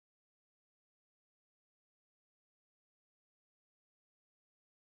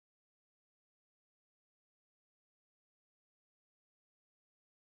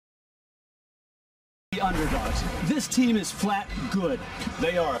the underdogs. This team is flat good.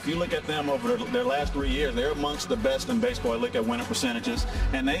 They are. If you look at them over their last 3 years, they're amongst the best in baseball. Look at winning percentages.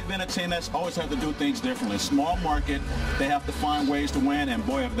 And they've been a team that's always had to do things differently. Small market, they have to find ways to win, and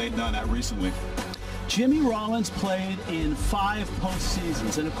boy, have they done that recently. Jimmy Rollins played in 5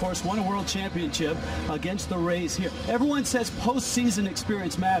 postseasons and, of course, won a world championship against the Rays here. Everyone says postseason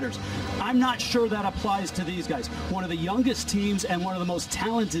experience matters. I'm not sure that applies to these guys. One of the youngest teams and one of the most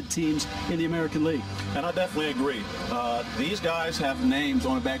talented teams in the American League. And I definitely agree. These guys have names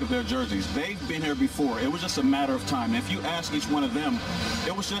on the back of their jerseys. They've been here before. It was just a matter of time. And if you ask each one of them,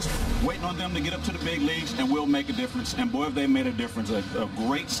 it was just waiting on them to get up to the big leagues and we'll make a difference. And, boy, have they made a difference. A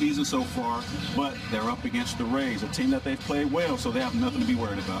great season so far, but they're up against the Rays, a team that they've played well, so they have nothing to be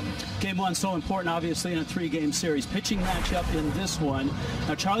worried about. Game 1 so important, obviously, in a 3-game series. Pitching matchup in this one.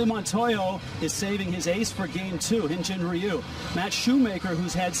 Now, Charlie Montoyo is saving his ace for Game 2, Hyun-Jin Ryu. Matt Shoemaker,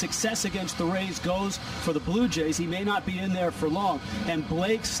 who's had success against the Rays, goes for the Blue Jays. He may not be in there for long. And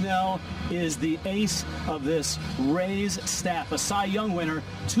Blake Snell is the ace of this Rays staff, a Cy Young winner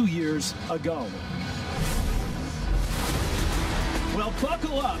 2 years ago. Well,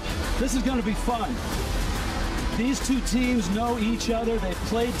 buckle up. This is going to be fun. These two teams know each other. They've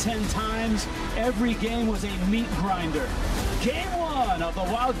played 10 times. Every game was a meat grinder. Game 1 of the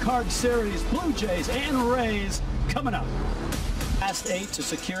Wild Card Series, Blue Jays and Rays, coming up. Last 8 to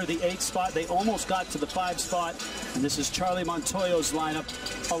secure the 8th spot. They almost got to the 5 spot. And this is Charlie Montoyo's lineup.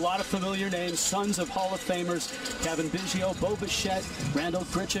 A lot of familiar names, sons of Hall of Famers. Kevin Biggio, Bo Bichette, Randall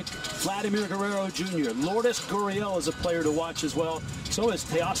Grichuk, Vladimir Guerrero Jr. Lourdes Gurriel is a player to watch as well. So is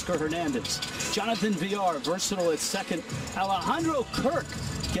Teoscar Hernandez. Jonathan Villar, versatile at second. Alejandro Kirk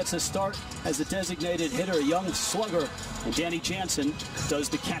gets a start as a designated hitter, a young slugger. And Danny Jansen does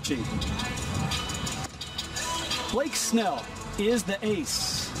the catching. Blake Snell is the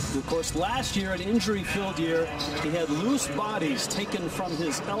ace. Of course, last year, an injury-filled year, he had loose bodies taken from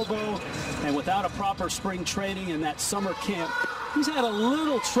his elbow, and without a proper spring training in that summer camp, he's had a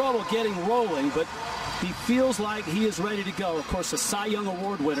little trouble getting rolling, but he feels like he is ready to go. Of course, a Cy Young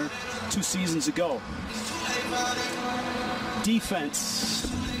Award winner 2 seasons ago. Defense.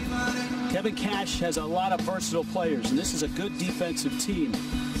 Kevin Cash has a lot of versatile players, and this is a good defensive team.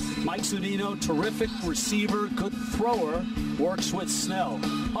 Mike Zunino, terrific receiver, good thrower, works with Snell.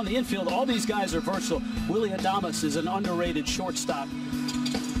 On the infield, all these guys are versatile. Willie Adames is an underrated shortstop.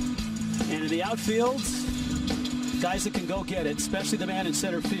 And in the outfield, guys that can go get it, especially the man in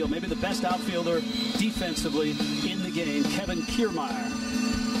center field. Maybe the best outfielder defensively in the game, Kevin Kiermaier.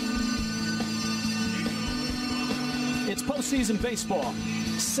 It's postseason baseball.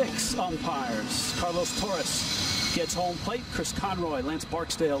 6 umpires. Carlos Torres gets home plate. Chris Conroy, Lance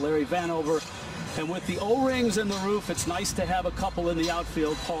Barksdale, Larry Vanover. And with the O-rings and the roof, it's nice to have a couple in the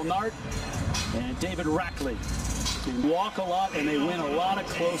outfield. Paul Nart and David Rackley. They walk a lot and they win a lot of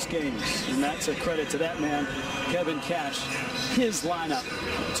close games. And that's a credit to that man, Kevin Cash. His lineup.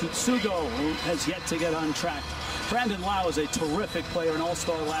 Tutsugo, who has yet to get untracked. Brandon Lau is a terrific player, an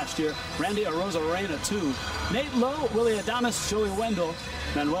all-star last year. Randy Arozarena, too. Nate Lowe, Willie Adames, Joey Wendell,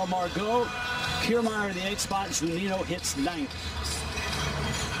 Manuel Margot, Kiermaier in the 8th spot. Zunino hits 9th.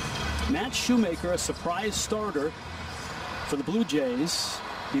 Matt Shoemaker, a surprise starter for the Blue Jays.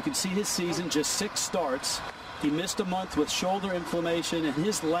 You can see his season, just 6 starts. He missed a month with shoulder inflammation, and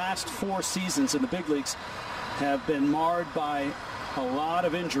his last 4 seasons in the big leagues have been marred by a lot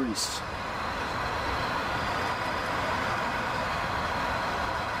of injuries.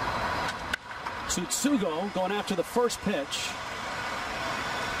 Tsutsugo going after the first pitch.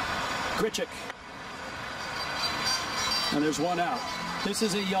 Grichuk. And there's 1 out. This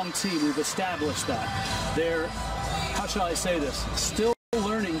is a young team. We've established that. They're, how shall I say this, still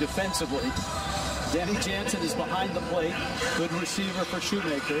learning defensively. Danny Jansen is behind the plate. Good receiver for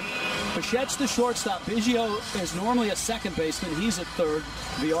Shoemaker. Bichette's the shortstop. Biggio is normally a second baseman. He's at third.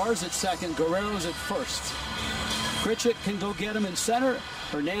 Villar's at second. Guerrero's at first. Grichuk can go get him in center.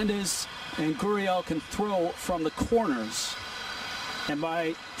 Hernandez and Gurriel can throw from the corners. And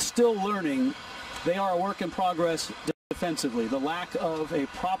by still learning, they are a work in progress defensively. The lack of a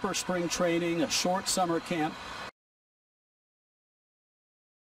proper spring training, a short summer camp,